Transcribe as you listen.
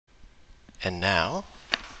And now,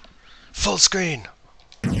 full screen!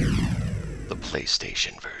 The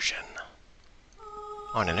PlayStation version.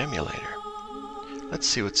 On an emulator. Let's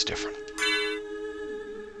see what's different.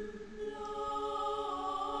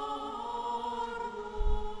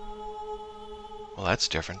 Well, that's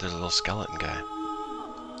different. There's a little skeleton guy.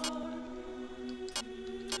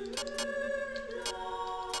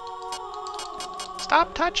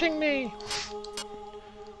 Stop touching me!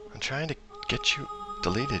 I'm trying to get you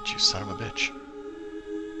deleted, you son of a bitch.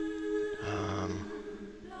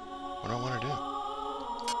 What do I want to do?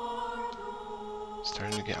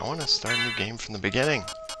 Start a new game. I want to start a new game from the beginning.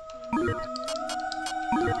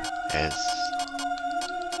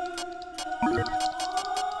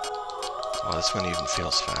 Well, this one even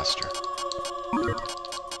feels faster.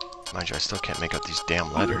 Mind you, I still can't make out these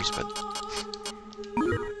damn letters, but...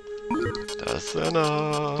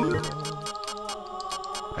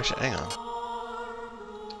 Actually, hang on.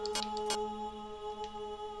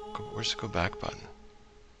 Where's the go back button?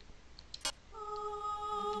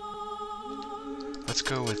 Let's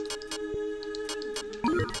go with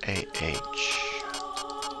AH.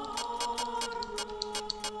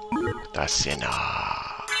 Dasina.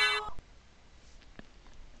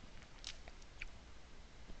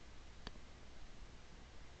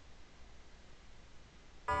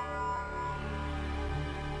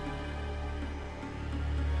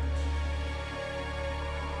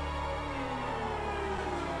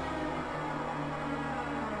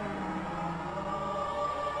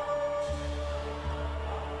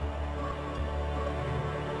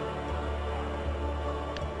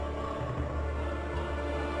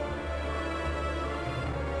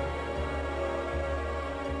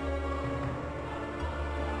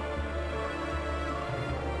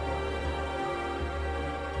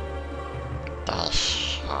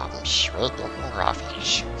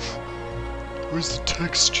 Where's the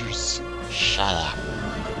textures? Shut up.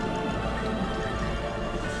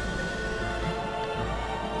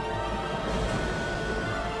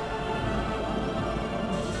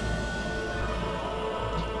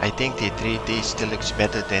 I think the 3D still looks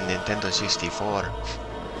better than Nintendo 64.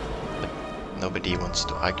 But nobody wants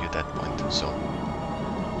to argue that point, so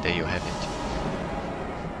there you have it.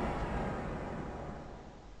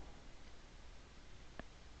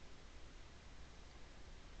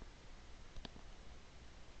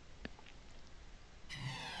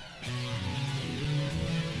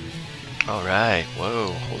 Alright, whoa,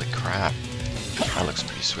 holy crap. That looks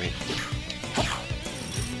pretty sweet.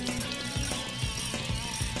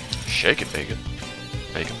 Shake it, bacon.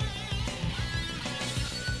 Bacon.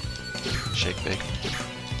 Shake bacon.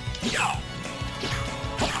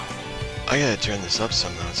 I gotta turn this up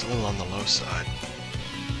somehow, it's a little on the low side.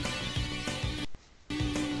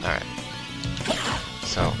 Alright.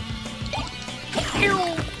 So.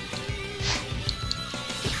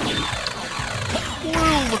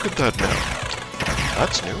 Whoa, look at that now.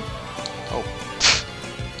 That's new. Oh.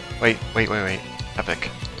 Wait. Epic.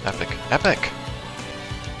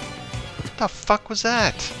 What the fuck was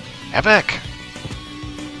that? Epic!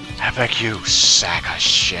 Epic, you sack of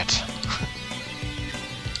shit.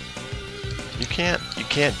 You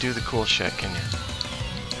can't do the cool shit, can you?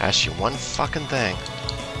 Ask you one fucking thing.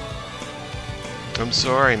 I'm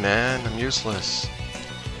sorry, man. I'm useless.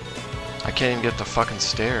 I can't even get the fucking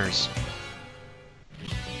stairs.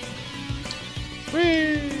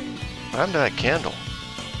 Whee! What happened to that candle?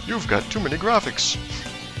 You've got too many graphics.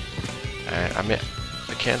 I mean,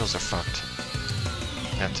 the candles are fucked.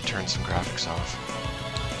 I have to turn some graphics off.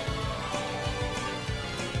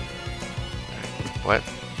 What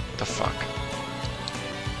the fuck?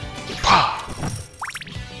 Pah!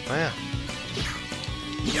 Oh yeah.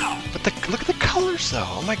 But look at the colors though.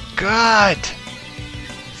 Oh my god!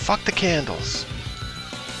 Fuck the candles.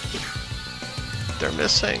 They're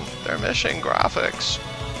missing graphics.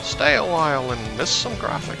 Stay a while and miss some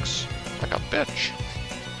graphics. Like a bitch.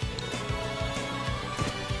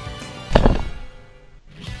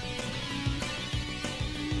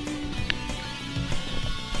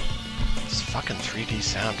 This fucking 3D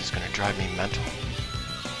sound is gonna drive me mental.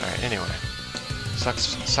 Alright, anyway.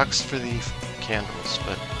 Sucks for the candles,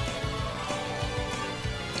 but...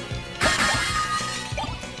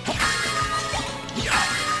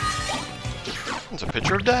 It's a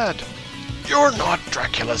picture of Dad. You're not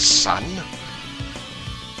Dracula's son.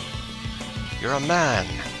 You're a man.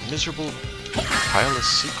 Miserable pile of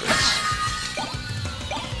secrets.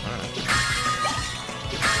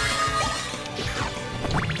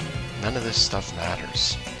 None of this stuff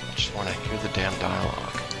matters. I just want to hear the damn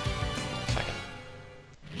dialogue. If I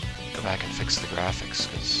can go back and fix the graphics,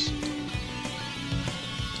 because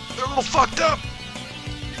they're all fucked up.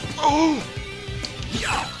 Oh!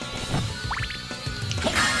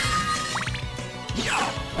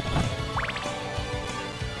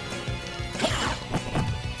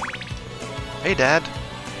 Hey, Dad.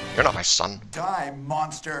 You're not my son. Die,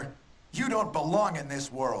 monster. You don't belong in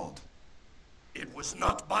this world. It was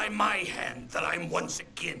not by my hand that I'm once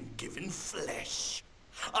again given flesh.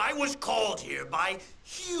 I was called here by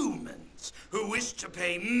humans who wish to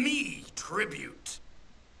pay me tribute.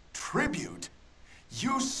 Tribute?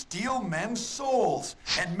 You steal men's souls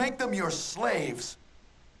and make them your slaves.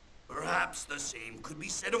 Perhaps the same could be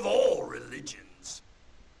said of all religions.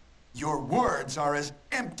 Your words are as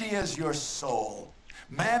empty as your soul.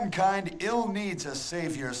 Mankind ill needs a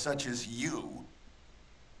savior such as you.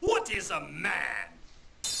 What is a man?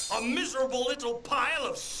 A miserable little pile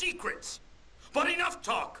of secrets. But enough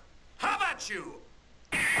talk. How about you?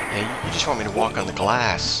 Yeah, you just want me to walk on the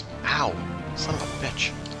glass. Ow. Son of a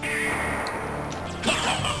bitch.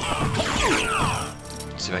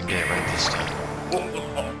 See if I can get it right this time.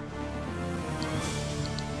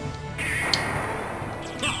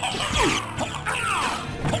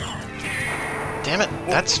 Damn it,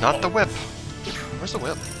 that's not the whip. Where's the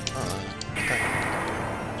whip? Okay.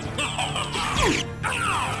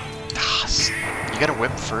 You gotta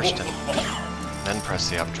whip first and then press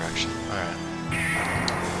the up direction. Alright.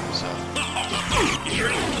 So.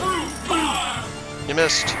 You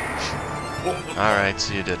missed. Alright,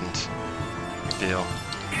 so you didn't. Big deal.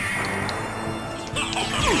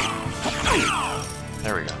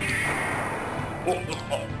 There we go.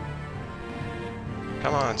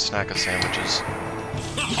 Come on, snack of sandwiches.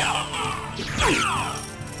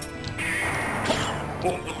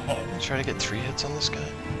 Try to get 3 hits on this guy.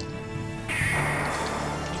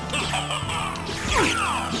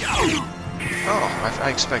 Oh, I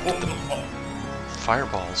expected the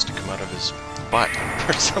fireballs to come out of his butt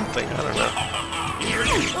or something. I don't know.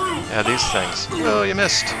 Yeah, these things. Oh, you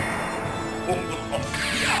missed.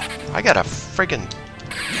 I got a friggin'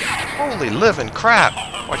 holy living crap.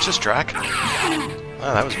 Watch this, Drac.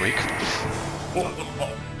 Oh, that was weak.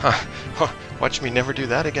 Huh. Watch me never do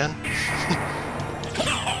that again.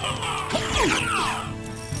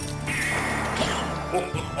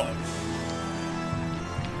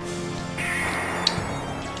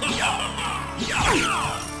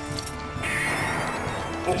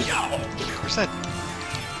 Where's that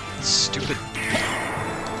stupid...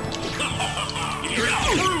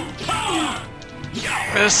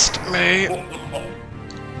 Missed me!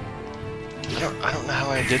 I don't know how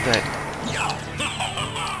I did that.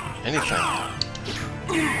 Anything.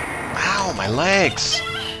 Ow, my legs!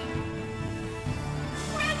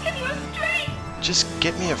 Just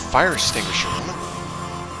get me a fire extinguisher, woman.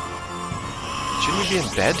 Shouldn't you be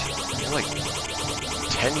in bed? You're like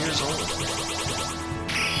 10 years old.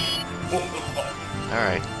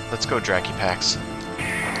 Alright, let's go, Dracky Packs.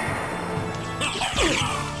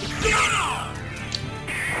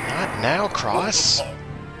 Not now, Cross!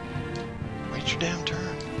 Wait your damn turn.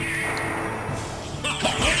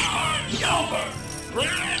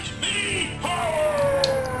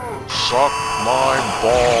 Suck my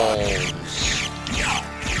balls!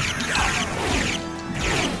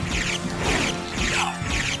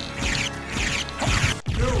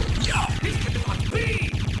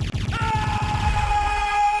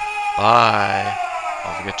 Bye.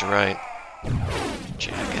 I'll forget to write.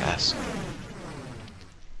 Jackass.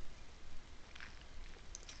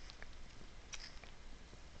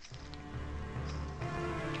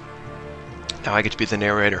 Now I get to be the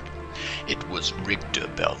narrator. It was Richter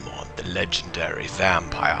Belmont, the legendary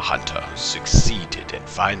vampire hunter, who succeeded in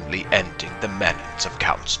finally ending the menace of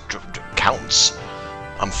Counts.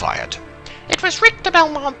 I'm fired. It was Richter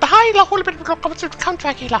Belmont, the high Count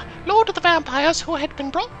Dracula, Lord of the Vampires, who had been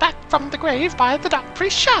brought back from the grave by the dark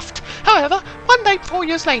priest Shaft. However, one night 4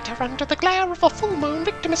 years later, under the glare of a full moon,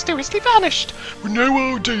 Richter mysteriously vanished. With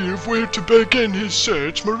no idea of where to begin his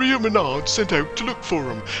search, Maria Menard set out to look for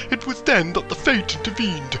him. It was then that the fate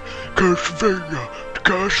intervened. Castlevania, the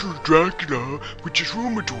castle of Dracula, which is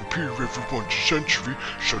rumoured to appear every once a century,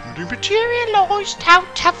 suddenly materialized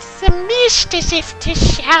out of the mist as if to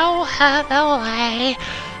show her the way.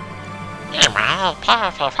 Meanwhile,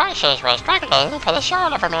 powerful forces were struggling for the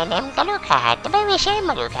soul of a man named Alucard, the very same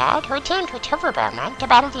Alucard who returned to Richter Belmont to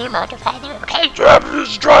battle the immortal father of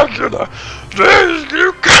Japanese Dracula. Today's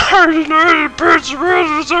Alucard and the person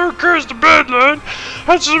who so cursed the bedline.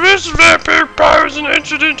 had some missing vampiric powers and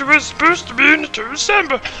entered into what was supposed to be in the to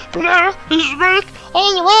December. But now he's awake.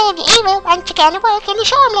 And the world of evil once again awoke in the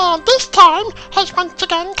Shoreland. This time has once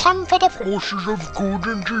again come for the Forces of good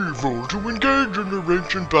and evil to engage in a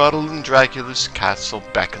wrenching battle in Dracula's castle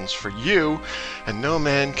beckons for you, and no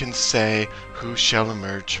man can say who shall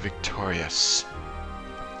emerge victorious.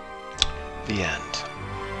 The end.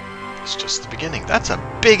 It's just the beginning. That's a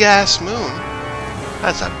big-ass moon.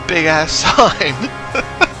 That's a big-ass sign.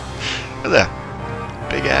 Look at that.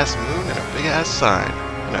 Big-ass moon and a big-ass sign.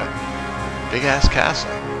 And a big-ass castle.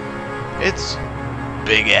 It's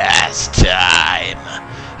big-ass time.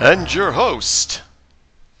 And your host,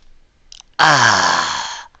 Alucard.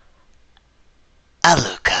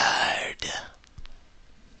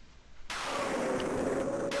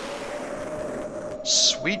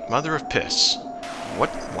 Sweet mother of piss. What?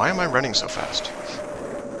 Why am I running so fast?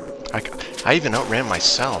 I even outran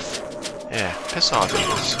myself. Yeah, piss off,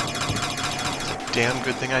 Eagles. It's a damn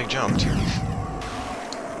good thing I jumped.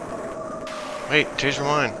 Wait, change your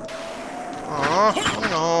mind. Aw,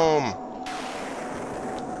 I'm home.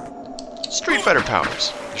 Street Fighter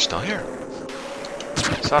powers. You're still here.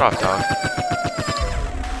 Sod off, dog.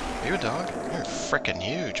 Are you a dog? You're frickin'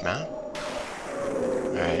 huge, man.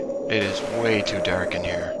 Alright, it is way too dark in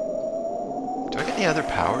here. Do I get any other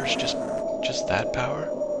powers? Just that power?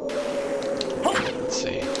 Let's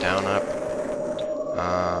see. Down, up.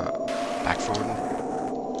 Back, forward.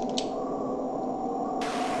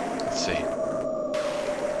 Let's see.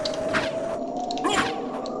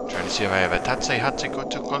 Trying to see if I have a Tatsei Hatsei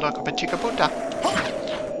Goto Kolaka Pachika Buddha.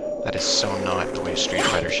 That is so not the way Street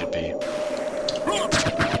Fighter should be.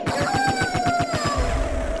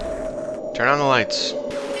 Turn on the lights.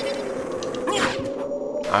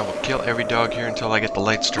 I will kill every dog here until I get the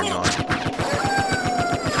lights turned on.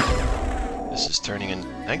 This is turning in...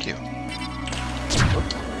 Thank you.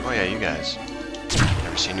 Oh yeah, you guys.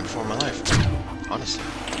 Never seen you before in my life. Honestly.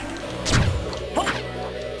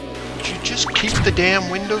 Would you just keep the damn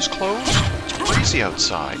windows closed? It's crazy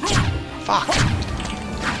outside. Fuck.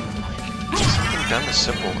 Something done the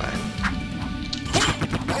simple way.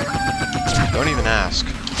 Don't even ask.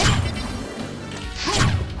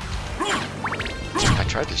 I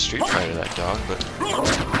tried to Street Fighter that dog, but...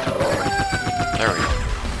 There we go.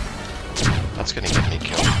 That's gonna get me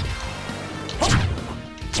killed.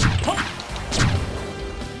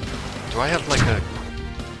 Do I have like a...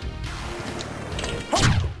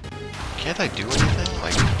 Can't I do anything?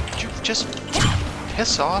 Like, could you just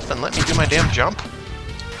piss off and let me do my damn jump?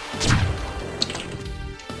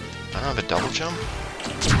 I don't have a double jump?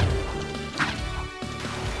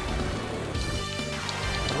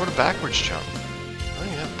 What about a backwards jump? I don't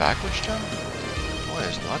even have a backwards jump? Boy,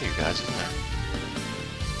 there's a lot of you guys, isn't there?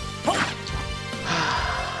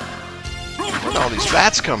 Where did all these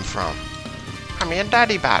bats come from? I'm a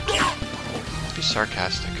daddy bat. Be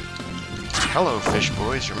sarcastic. Hello, fish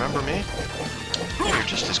boys, remember me? Oh, you're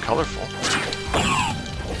just as colorful.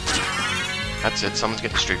 That's it, someone's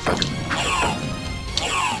getting Street Fighter.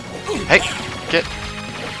 Hey, get...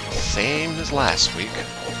 Same as last week.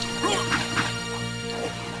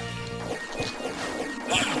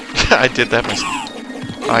 I did that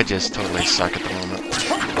mistake. I just totally suck at the moment.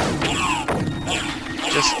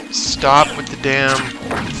 Just stop with the damn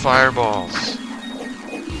fireballs.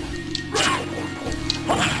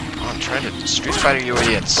 Oh, I'm trying to Street Fighter you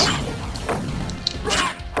idiots.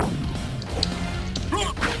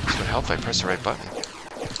 This would help if I press the right button.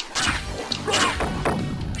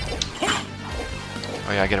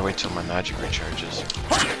 Oh yeah, I gotta wait till my magic recharges.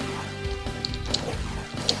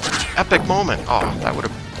 Epic moment! Oh, that would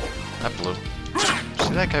have... That blew.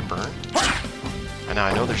 See that guy burn?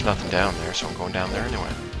 I know there's nothing down there, so I'm going down there anyway.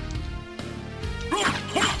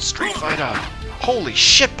 Street Fighter! Holy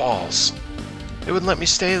shitballs! It wouldn't let me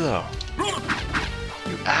stay though.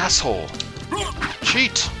 You asshole!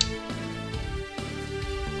 Cheat!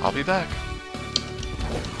 I'll be back.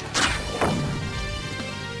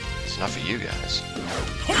 It's enough of you guys.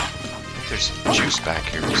 I think there's some juice back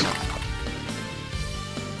here or something.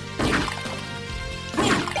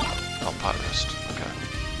 Oh, pot roast. Okay.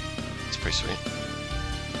 That's pretty sweet.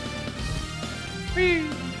 Whee!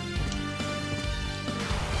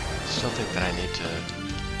 Still think that I need to...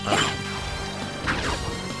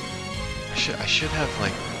 I should have,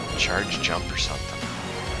 like, charge jump or something.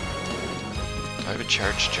 Do I have a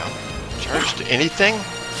charge jump? Charge to anything?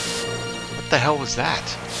 What the hell was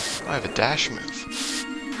that? Oh, I have a dash move.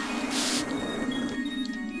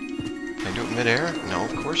 Can I do it mid-air? No,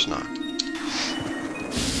 of course not.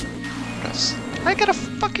 I got a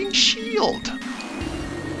fucking shield!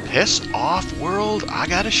 Piss off, world, I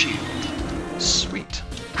got a shield. Sweet.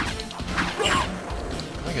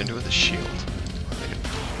 am I gonna do with the shield?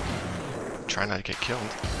 Try not to get killed.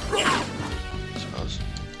 I suppose.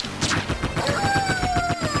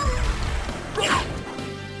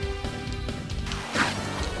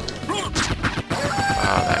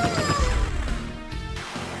 Wow, that move.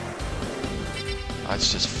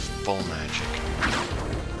 That's just full magic.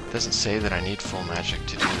 It doesn't say that I need full magic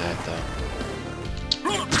to do that, though.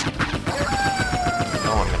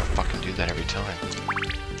 No, I'm gonna fucking do that every time.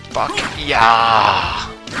 Fuck yeah!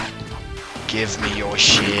 Give me your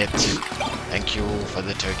shit. Thank you for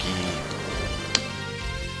the turkey.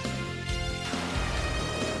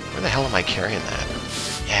 Where the hell am I carrying that?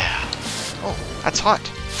 Yeah. Oh, that's hot.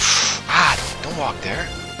 Ah, don't walk there.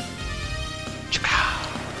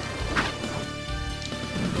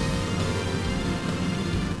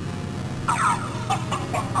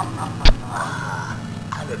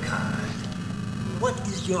 Alucard, what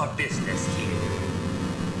is your business here?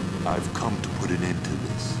 I've come to put an end to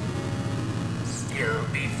this. Still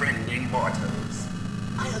befriending mortals.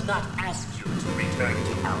 I'll not ask you to return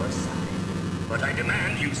to our side, but I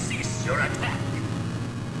demand you cease your attack.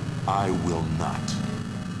 I will not.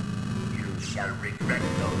 You shall regret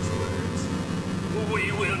those words.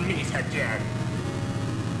 We will meet again.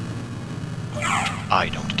 I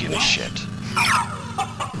don't give a shit.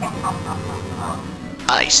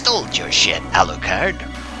 I stole your shit, Alucard.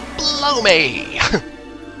 Blow me!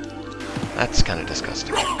 That's kind of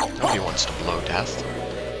disgusting. Nobody wants to blow death.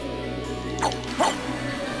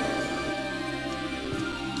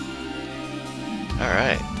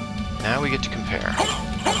 Alright. Now we get to compare.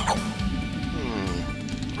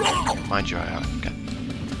 Mind you, I've got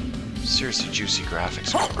seriously juicy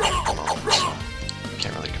graphics going on at the moment, so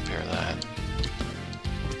can't really compare that.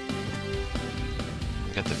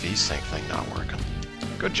 We got the VSync thing not working.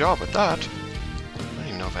 Good job with that. I don't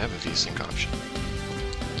even know if I have a VSync option.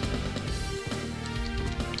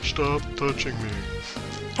 Stop touching me.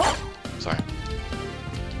 Sorry.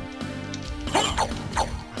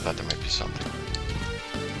 I thought there might be something.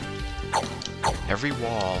 Every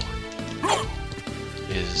wall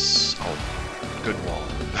is... oh, good wall.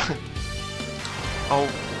 oh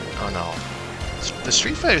no. The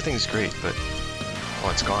Street Fighter thing is great, but... oh,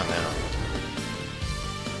 it's gone now.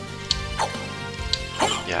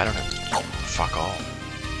 Yeah, I don't have... fuck all.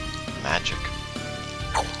 Magic.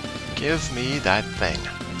 Give me that thing.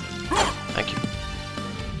 Thank you.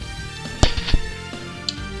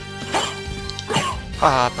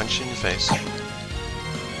 Haha, punched you in the face.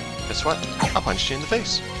 Guess what? I punched you in the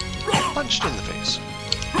face. Punched in the face.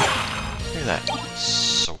 Look at that.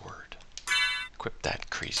 Sword. Equip that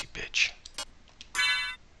crazy bitch.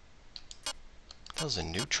 That was a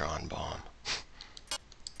neutron bomb.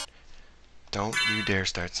 Don't you dare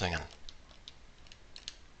start singing.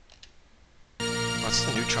 What's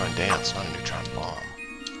the neutron dance, not a neutron bomb?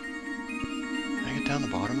 Can I get down the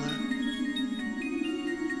bottom there?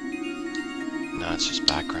 No, it's just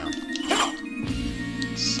background.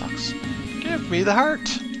 It sucks. Give me the heart!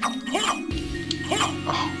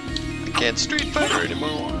 Oh, I can't Street Fighter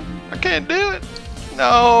anymore. I can't do it!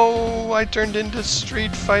 No, I turned into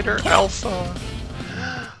Street Fighter Alpha.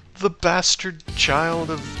 The bastard child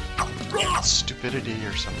of stupidity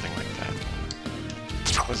or something like that.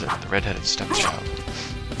 What was it? The redheaded stepchild.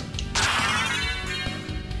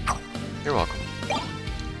 You're welcome.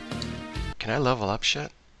 Can I level up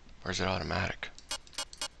shit? Or is it automatic?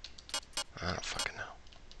 I don't fucking know.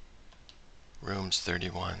 Rooms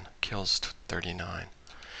 31. Kills 39.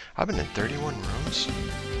 I've been in 31 rooms?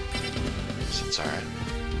 It's alright.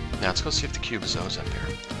 Now let's go see if the Cube Zoe's up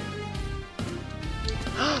here.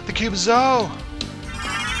 The Cube Zoe!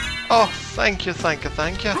 Oh, thank you, thank you,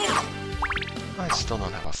 thank you. I still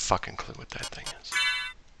don't have a fucking clue what that thing is.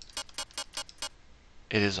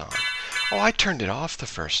 It is on. Oh, I turned it off the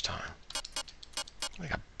first time.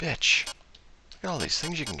 Like a bitch. Look at all these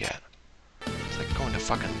things you can get. It's like going to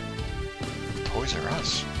fucking Toys R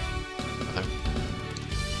Us.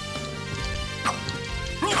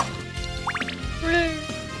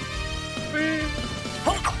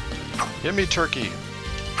 Give me turkey.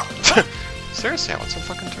 Seriously, I want some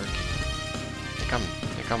fucking turkey.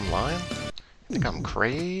 Think I'm lying? Think I'm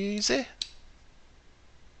crazy?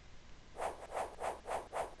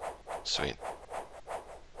 Sweet.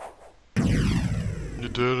 You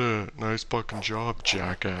did it. Nice fucking job,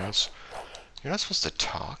 jackass. You're not supposed to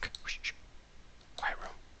talk. Shh. Quiet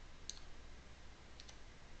room.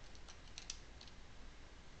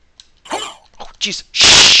 Oh, jeez.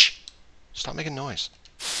 Shh! Stop making noise.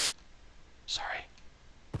 Sorry.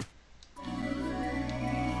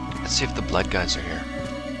 Let's see if the blood guys are here.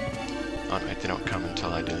 Oh, no, they don't come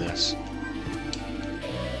until I do this. I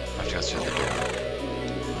have to go through the door.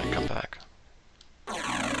 come back. Where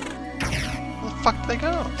the fuck did they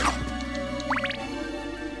go?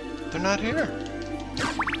 They're not here.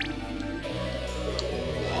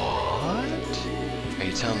 What? Are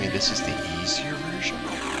you telling me this is the easier version?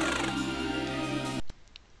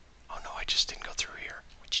 Oh no, I just didn't go through here.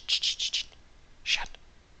 Shut.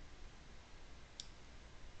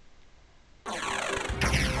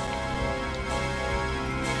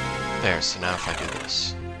 There, so now if I do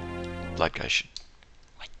this, Blood Guy should...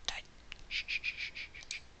 Wait,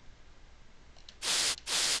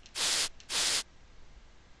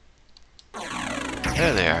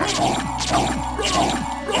 there they are.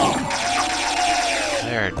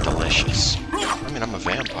 They're delicious. I mean, I'm a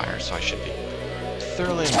vampire, so I should be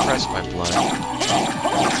thoroughly impressed by blood. So I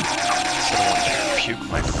don't want to puke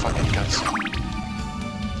my fucking guts.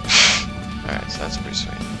 Alright, so that's pretty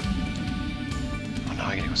sweet. Oh, now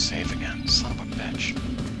I gotta go save again. Son of a bitch.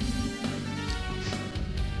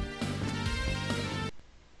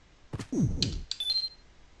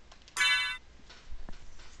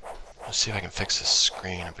 Let's see if I can fix this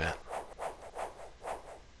screen a bit.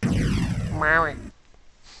 Mary.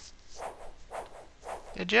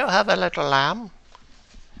 Did you have a little lamb?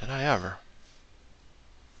 Did I ever?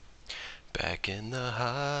 Back in the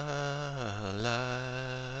high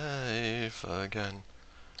life again.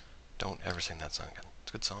 Don't ever sing that song again.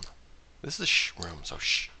 It's a good song. This is a room, so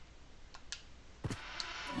shh.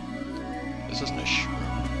 This isn't a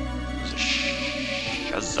room. This is a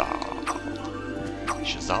Shazal.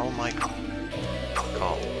 Shazal Michael.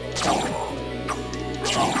 Call.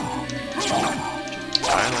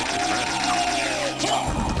 Die like your friend.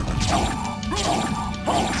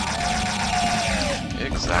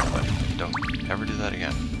 Exactly. Don't ever do that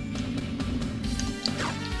again.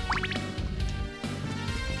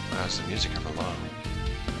 Wow, is the music ever low?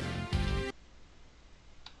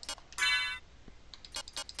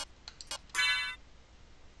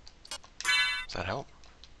 Does that help?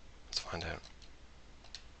 Let's find out.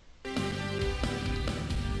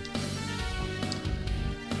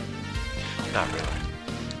 Not really.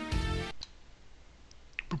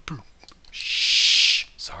 Boop boop. Shh.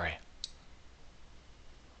 Sorry.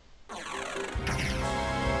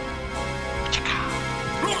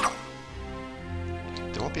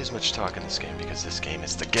 There won't be as much talk in this game because this game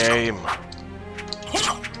is the game.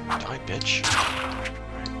 Die, bitch.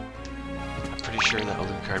 Right. I'm pretty sure that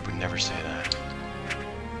Alucard would never say that.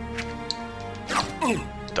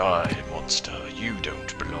 Die, monster. You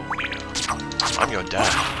don't belong here. I'm your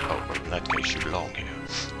dad. Oh, well, in that case, you belong here.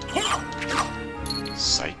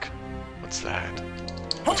 Psych. What's that?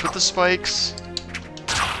 What's with the spikes?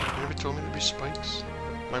 You never told me there'd be spikes.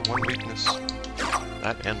 My one weakness.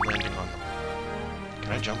 That and landing on them.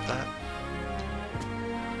 Can I jump that?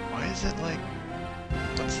 Why is it like...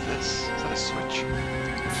 What's this? Is that a switch?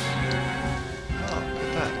 Oh, look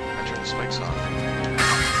at that. I turned the spikes off.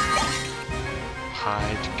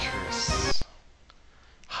 Hide Curious.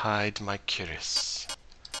 Hide my Curious.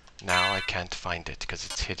 Now I can't find it because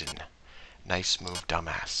it's hidden. Nice move,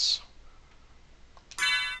 dumbass.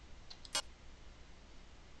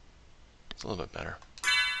 It's a little bit better.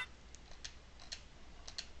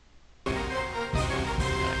 I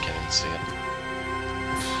can't even see it.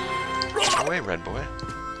 Go away, Red Boy.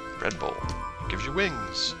 Red Bull. Gives you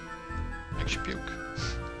wings. Makes you puke.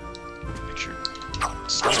 Makes your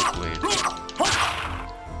stomach bleed. Nothing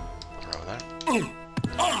wrong with that.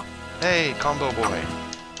 Hey, Combo Boy.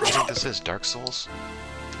 What do you think this is? Dark Souls?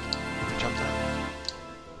 Can I jump that?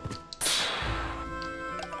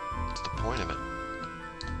 What's the point of it?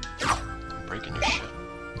 I'm breaking your shit.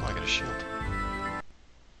 Oh, I got a shield.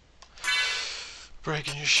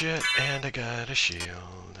 Breaking your shit, and I got a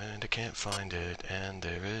shield, and I can't find it, and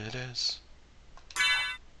there it is.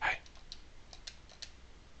 Hey.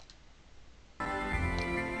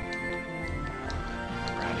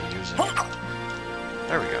 Remember how to use it.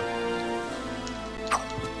 There we go.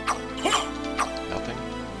 Nothing?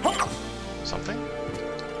 Something?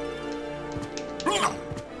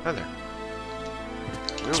 Hi there.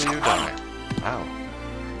 Will you die? Ow.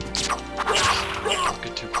 Don't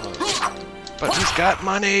get too close. But he's got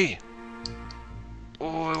money!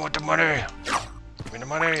 Oh, I want the money! Give me the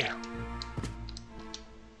money!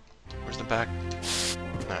 Where's the back?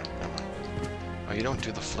 Nah, never mind. Oh, you don't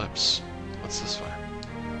do the flips. What's this way?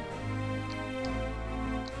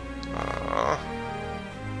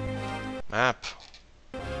 Map.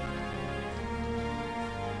 I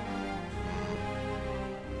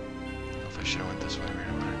don't know if I should have went this way or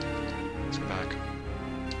not. Let's go back.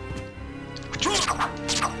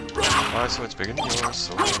 Oh, so it's bigger than yours,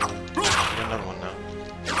 so I got another one now.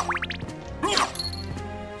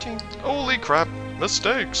 Tink. Holy crap!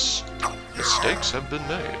 Mistakes! Mistakes have been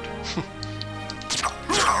made.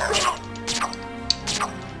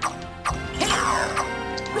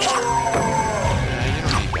 Yeah, you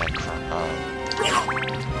don't need that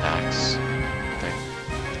axe thing.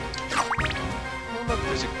 Oh, look,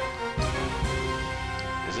 there's a...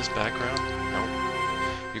 Is this background? No.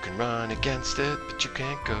 You can run against it, but you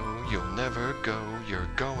can't go. You'll never go. You're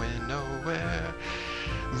going nowhere.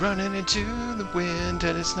 Running into the wind,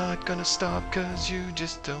 and it's not gonna stop, cause you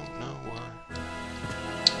just don't know why.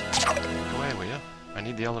 Go away, will ya? I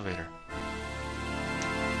need the elevator.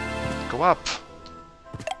 Go up!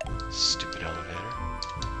 Stupid elevator.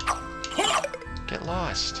 Get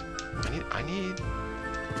lost. I need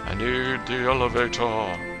the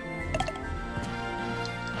elevator.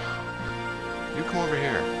 You come over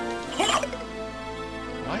here.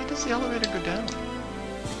 Why does the elevator go down?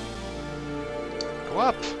 Go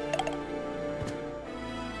up!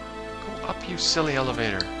 Go up, you silly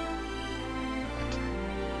elevator. What?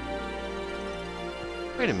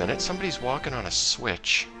 Wait a minute, somebody's walking on a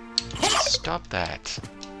switch. Stop that.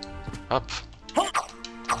 Up. Oh,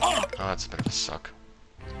 that's a bit of a suck.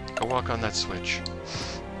 Go walk on that switch.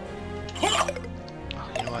 Oh,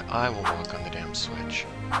 you know what? I will walk on the damn switch.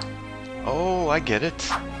 Oh, I get it.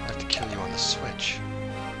 I have to kill you on the switch.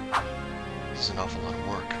 This is an awful lot of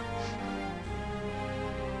work.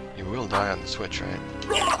 You will die on the switch, right?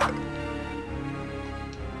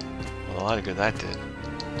 Well, a lot of good that did.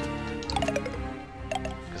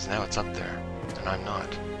 Because now it's up there, and I'm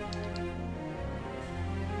not.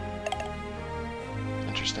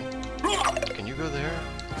 Interesting. Can you go there?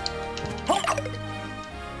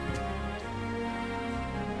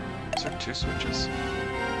 Is there 2 switches?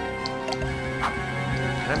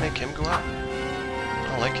 Can I make him go up? I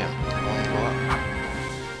don't like him. I want him to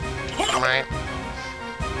go up. Alright.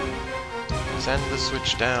 Send the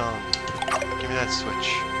switch down. Give me that switch.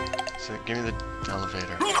 So give me the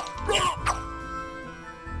elevator.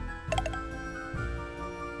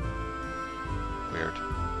 Weird.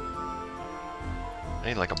 I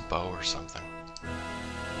need like a bow or something.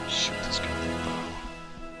 Shoot this guy with a bow.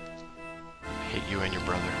 I hate you and your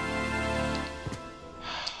brother.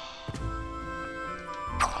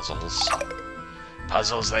 Puzzles.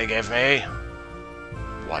 Puzzles they give me.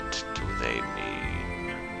 What do they mean?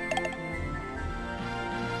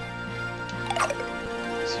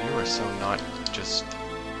 So you are so not just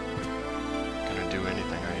gonna do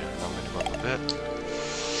anything, are you? I'm gonna go up a bit.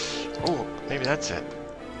 Oh, maybe that's it.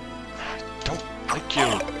 Don't like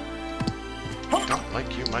you. Don't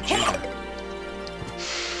like you much either.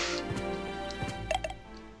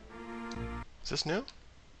 Is this new?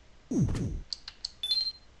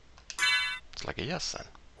 It's like a yes then.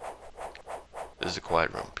 This is a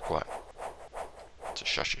quiet room. Be quiet. It's a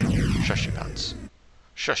shushy. Shush your pants.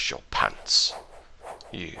 Shush your pants.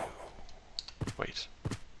 You. Wait.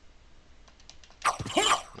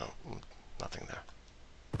 No, nothing there.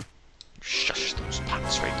 You shush those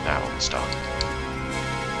pants right now and stop.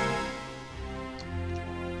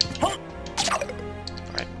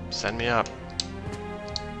 Alright, send me up.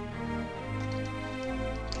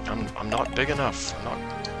 I'm not big enough. I'm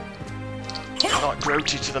not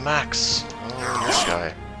grody to the max. Oh, this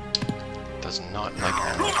guy does not like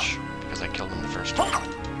damage because I killed him the first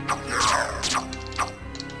time.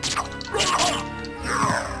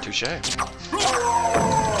 Touché.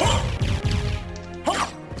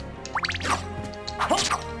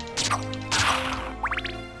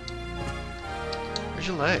 Where's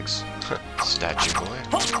your legs? Statue boy.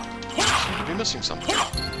 Seem to be missing something.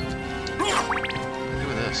 What do I do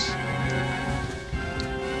with this?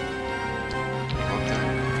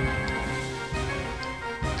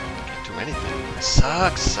 Anything.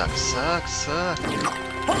 Suck.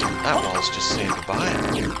 That wall's just saying goodbye.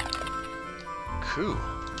 Cool.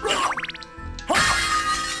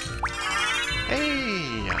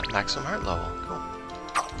 Hey! Maximum heart level. Cool.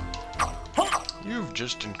 You've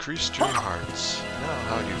just increased your hearts. Now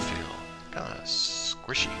how do you feel? Kinda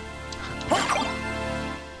squishy.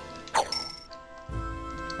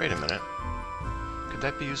 Wait a minute. Could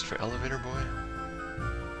that be used for elevator boy?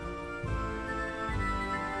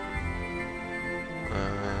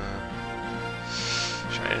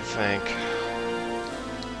 Trying to think.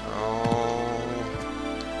 Oh,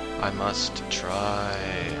 I must try.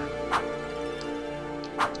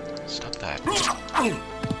 Stop that. No,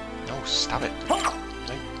 stop it. Can I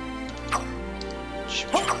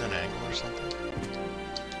shoot you at an angle or something?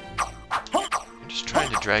 You're just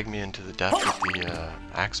trying to drag me into the death with the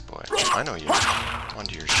axe boy. I know you.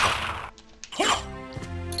 Onto your ship.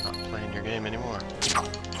 Not playing your game anymore.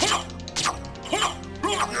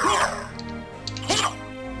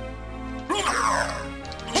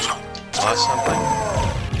 Lost something?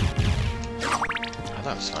 Oh,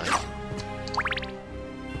 that was fun.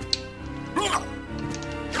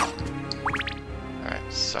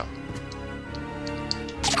 Alright, so.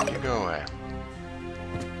 You go away.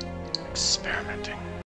 Experimenting.